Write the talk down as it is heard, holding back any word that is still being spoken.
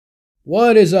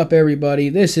What is up, everybody?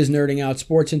 This is Nerding Out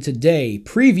Sports, and today,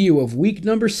 preview of week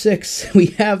number 6. We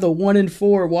have the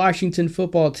 1-4 Washington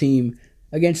football team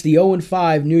against the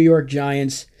 0-5 New York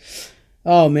Giants.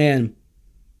 Oh man,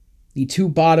 the two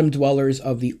bottom dwellers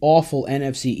of the awful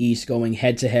NFC East going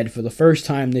head to head for the first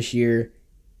time this year.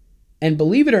 And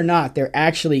believe it or not, they're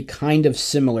actually kind of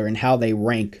similar in how they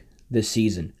rank this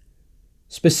season.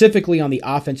 Specifically on the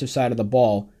offensive side of the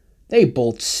ball, they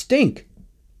both stink.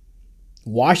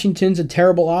 Washington's a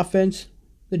terrible offense.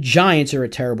 The Giants are a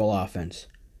terrible offense.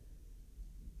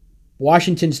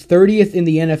 Washington's 30th in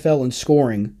the NFL in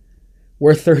scoring.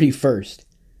 We're 31st.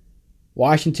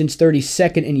 Washington's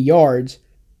 32nd in yards.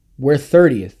 We're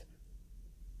 30th.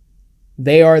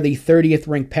 They are the 30th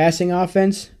ranked passing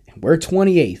offense. And we're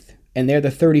 28th. And they're the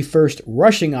 31st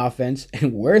rushing offense.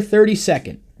 And we're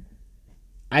 32nd.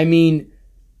 I mean,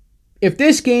 if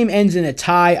this game ends in a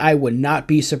tie, I would not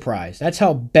be surprised. That's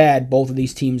how bad both of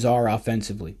these teams are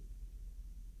offensively.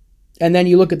 And then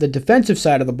you look at the defensive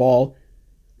side of the ball,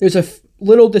 there's a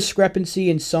little discrepancy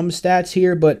in some stats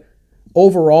here, but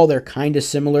overall they're kind of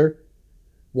similar.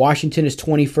 Washington is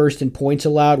 21st in points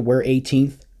allowed, we're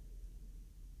 18th.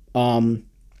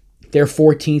 They're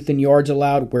 14th in yards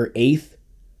allowed, we're 8th.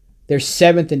 They're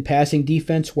 7th in passing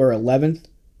defense, we're 11th.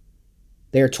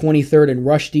 They're 23rd in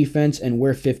rush defense, and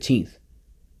we're 15th.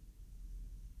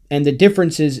 And the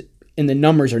differences in the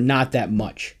numbers are not that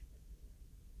much.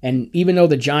 And even though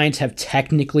the Giants have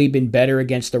technically been better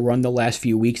against the run the last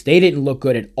few weeks, they didn't look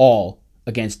good at all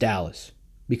against Dallas.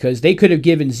 Because they could have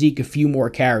given Zeke a few more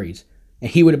carries,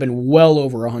 and he would have been well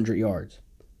over 100 yards.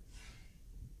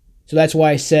 So that's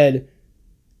why I said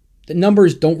the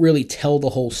numbers don't really tell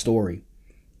the whole story.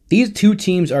 These two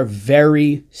teams are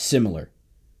very similar.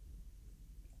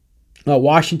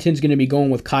 Washington's going to be going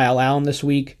with Kyle Allen this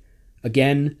week.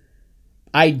 Again,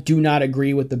 I do not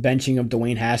agree with the benching of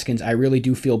Dwayne Haskins. I really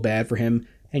do feel bad for him.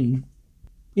 And,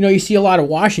 you see a lot of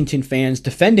Washington fans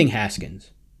defending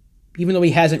Haskins. Even though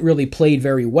he hasn't really played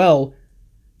very well,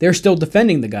 they're still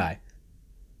defending the guy.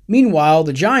 Meanwhile,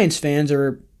 the Giants fans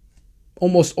are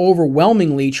almost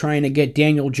overwhelmingly trying to get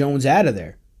Daniel Jones out of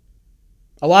there.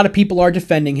 A lot of people are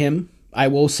defending him. I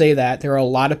will say that. There are a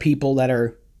lot of people that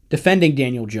are defending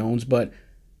Daniel Jones, but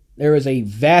there is a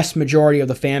vast majority of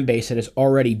the fan base that is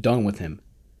already done with him,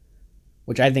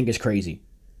 which I think is crazy.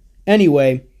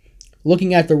 Anyway,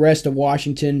 looking at the rest of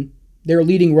Washington, their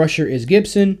leading rusher is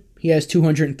Gibson. He has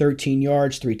 213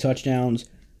 yards, 3 touchdowns.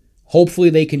 Hopefully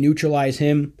they can neutralize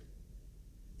him.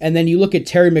 And then you look at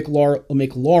Terry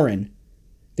McLaurin,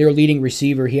 their leading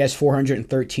receiver. He has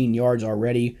 413 yards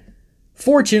already.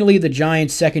 Fortunately, the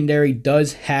Giants' secondary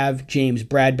does have James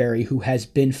Bradberry, who has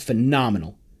been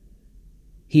phenomenal.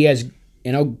 He has,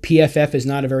 PFF is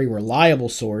not a very reliable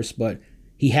source, but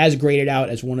he has graded out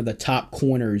as one of the top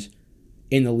corners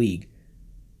in the league.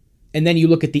 And then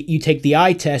you take the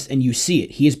eye test and you see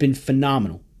it. He has been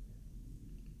phenomenal.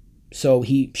 So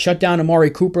he shut down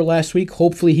Amari Cooper last week.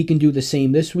 Hopefully he can do the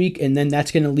same this week, and then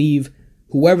that's going to leave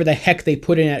whoever the heck they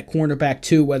put in at cornerback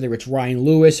 2, whether it's Ryan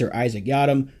Lewis or Isaac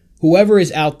Yiadom. Whoever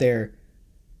is out there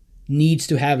needs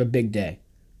to have a big day.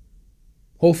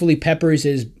 Hopefully Peppers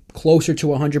is closer to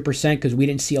 100% because we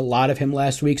didn't see a lot of him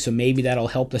last week, so maybe that'll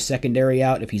help the secondary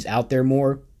out if he's out there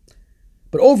more.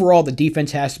 But overall, the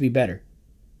defense has to be better.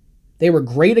 They were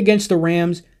great against the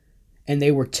Rams, and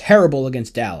they were terrible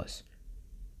against Dallas.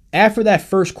 After that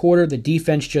first quarter, the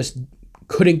defense just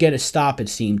couldn't get a stop, it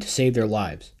seemed, to save their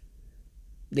lives.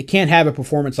 They can't have a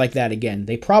performance like that again.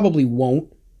 They probably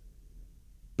won't.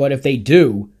 But if they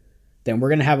do, then we're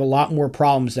going to have a lot more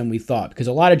problems than we thought. Because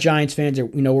a lot of Giants fans are,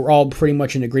 we're all pretty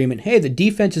much in agreement. Hey, the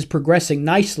defense is progressing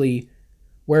nicely,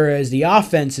 whereas the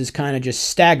offense is kind of just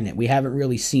stagnant. We haven't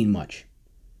really seen much.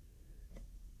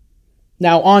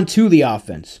 Now, on to the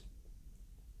offense.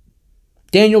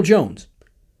 Daniel Jones.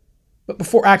 But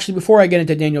before I get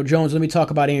into Daniel Jones, let me talk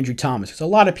about Andrew Thomas. Because a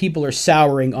lot of people are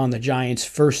souring on the Giants'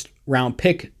 first round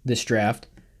pick this draft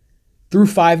through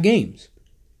 5 games.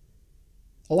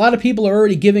 A lot of people are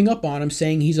already giving up on him,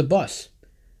 saying he's a bust.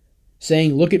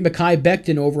 Saying, look at Mekhi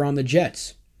Becton over on the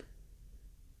Jets.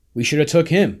 We should have took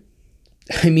him.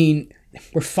 I mean,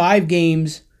 we're 5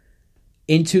 games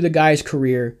into the guy's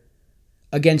career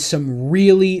against some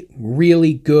really,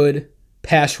 really good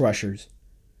pass rushers.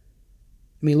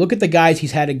 I mean, look at the guys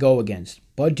he's had to go against.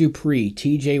 Bud Dupree,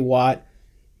 TJ Watt,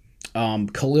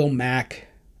 Khalil Mack.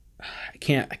 I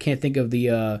can't think of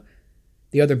the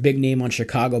other big name on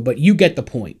Chicago, but you get the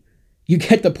point.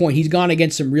 He's gone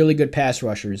against some really good pass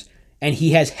rushers, and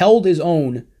he has held his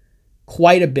own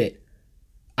quite a bit.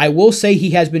 I will say he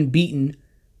has been beaten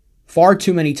far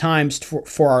too many times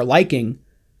for our liking,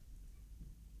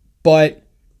 But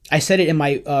I said it in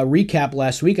my recap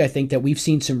last week. I think that we've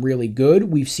seen some really good,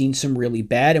 we've seen some really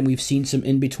bad, and we've seen some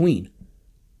in between.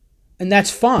 And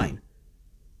that's fine.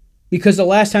 Because the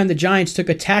last time the Giants took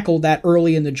a tackle that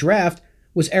early in the draft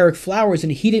was Ereck Flowers,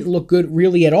 and he didn't look good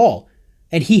really at all.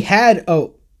 And he had a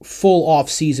full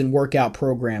off-season workout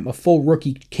program, a full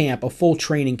rookie camp, a full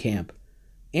training camp.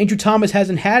 Andrew Thomas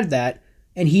hasn't had that,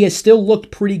 and he has still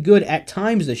looked pretty good at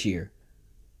times this year.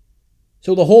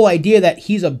 So the whole idea that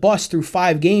he's a bust through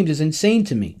 5 games is insane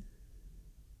to me.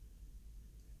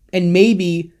 And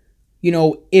maybe,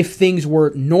 if things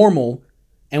were normal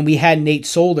and we had Nate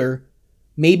Solder,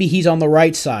 maybe he's on the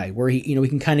right side where he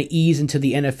can kind of ease into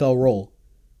the NFL role.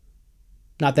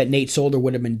 Not that Nate Solder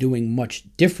would have been doing much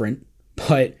different,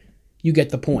 but you get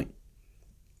the point.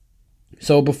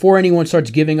 So before anyone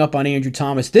starts giving up on Andrew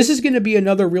Thomas, this is going to be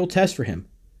another real test for him.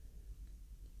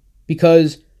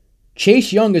 Because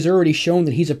Chase Young has already shown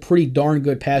that he's a pretty darn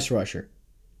good pass rusher.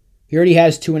 He already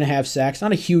has 2.5 sacks.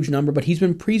 Not a huge number, but he's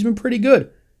been pretty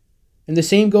good. And the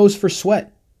same goes for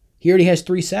Sweat. He already has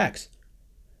 3 sacks.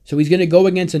 So he's going to go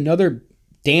against another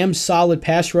damn solid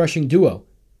pass rushing duo.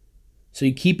 So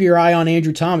you keep your eye on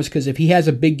Andrew Thomas, because if he has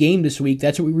a big game this week,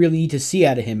 that's what we really need to see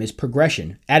out of him, is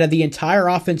progression. Out of the entire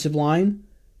offensive line,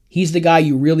 he's the guy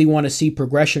you really want to see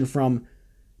progression from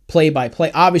play by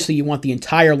play. Obviously, you want the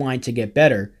entire line to get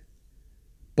better,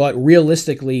 but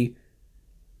realistically,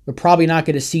 we're probably not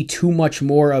going to see too much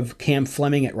more of Cam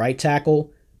Fleming at right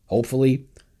tackle, hopefully.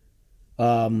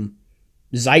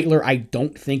 Zeitler, I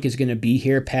don't think is going to be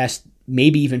here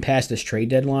maybe even past this trade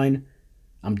deadline.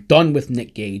 I'm done with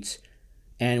Nick Gates.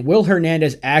 And Will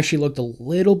Hernandez actually looked a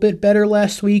little bit better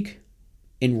last week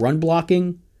in run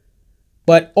blocking.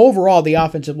 But overall, the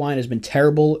offensive line has been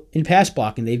terrible in pass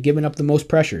blocking. They've given up the most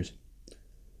pressures.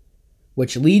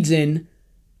 Which leads in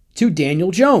to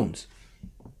Daniel Jones.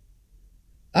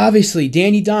 Obviously,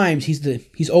 Danny Dimes,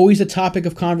 he's always the topic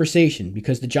of conversation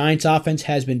because the Giants' offense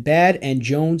has been bad and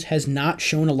Jones has not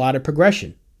shown a lot of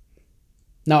progression.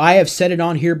 Now, I have said it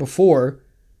on here before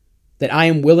that I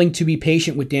am willing to be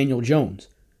patient with Daniel Jones.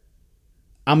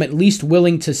 I'm at least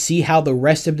willing to see how the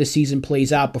rest of the season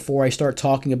plays out before I start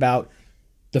talking about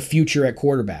the future at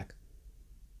quarterback.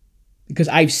 Because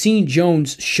I've seen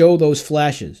Jones show those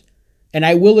flashes. And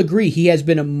I will agree, he has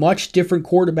been a much different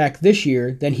quarterback this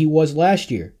year than he was last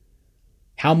year.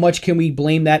 How much can we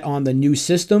blame that on the new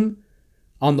system,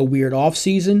 on the weird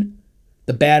offseason,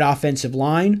 the bad offensive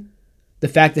line, the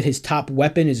fact that his top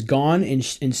weapon is gone in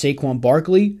Saquon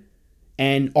Barkley,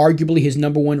 and arguably his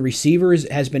number one receiver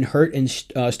has been hurt in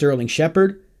Sterling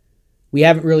Shepard? We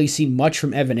haven't really seen much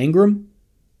from Evan Ingram.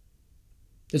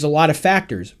 There's a lot of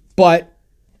factors, but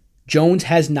Jones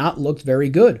has not looked very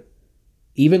good.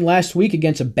 Even last week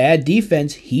against a bad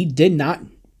defense, he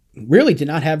really did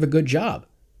not have a good job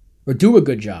or do a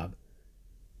good job.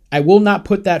 I will not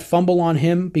put that fumble on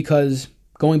him because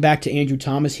going back to Andrew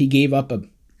Thomas, he gave up a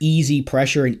easy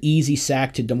pressure, an easy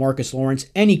sack to DeMarcus Lawrence.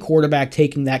 Any quarterback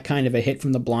taking that kind of a hit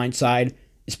from the blind side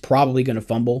is probably going to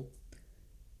fumble.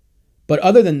 But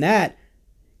other than that,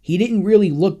 he didn't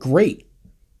really look great.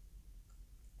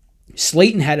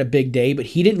 Slayton had a big day, but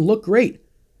he didn't look great.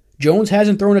 Jones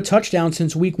hasn't thrown a touchdown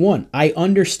since week 1. I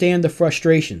understand the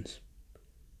frustrations.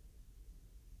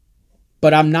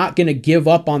 But I'm not going to give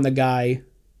up on the guy,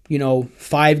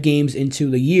 5 games into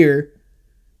the year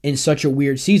in such a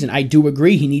weird season. I do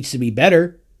agree he needs to be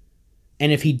better.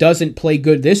 And if he doesn't play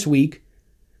good this week,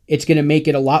 it's going to make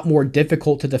it a lot more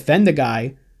difficult to defend the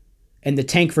guy. And the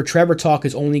tank for Trevor talk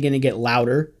is only going to get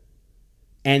louder.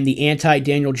 And the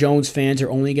anti-Daniel Jones fans are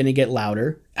only going to get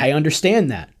louder. I understand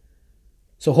that.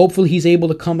 So hopefully he's able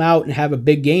to come out and have a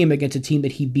big game against a team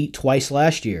that he beat twice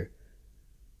last year.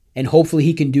 And hopefully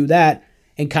he can do that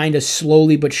and kind of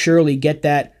slowly but surely get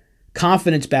that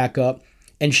confidence back up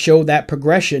and show that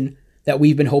progression that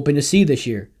we've been hoping to see this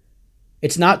year.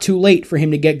 It's not too late for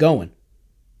him to get going,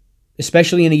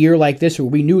 especially in a year like this where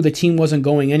we knew the team wasn't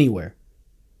going anywhere.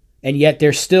 And yet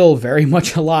they're still very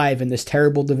much alive in this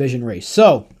terrible division race.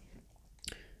 So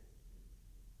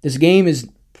this game is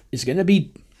going to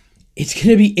be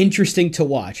interesting to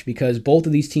watch because both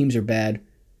of these teams are bad.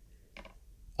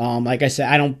 Like I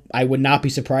said, I would not be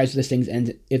surprised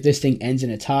if this thing ends in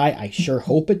a tie. I sure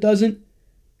hope it doesn't.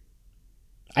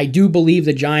 I do believe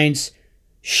the Giants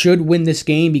should win this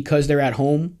game because they're at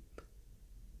home.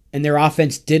 And their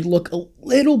offense did look a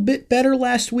little bit better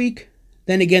last week.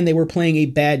 Then again, they were playing a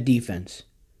bad defense.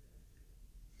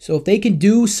 So if they can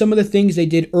do some of the things they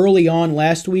did early on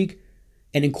last week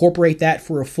and incorporate that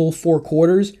for a full 4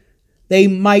 quarters, they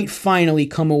might finally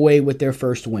come away with their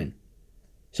first win.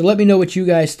 So let me know what you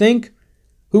guys think.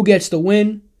 Who gets the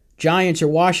win? Giants or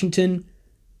Washington?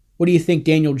 What do you think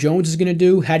Daniel Jones is going to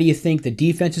do? How do you think the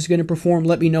defense is going to perform?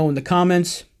 Let me know in the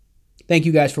comments. Thank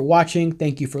you guys for watching.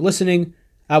 Thank you for listening.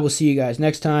 I will see you guys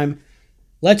next time.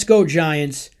 Let's go,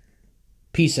 Giants.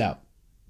 Peace out.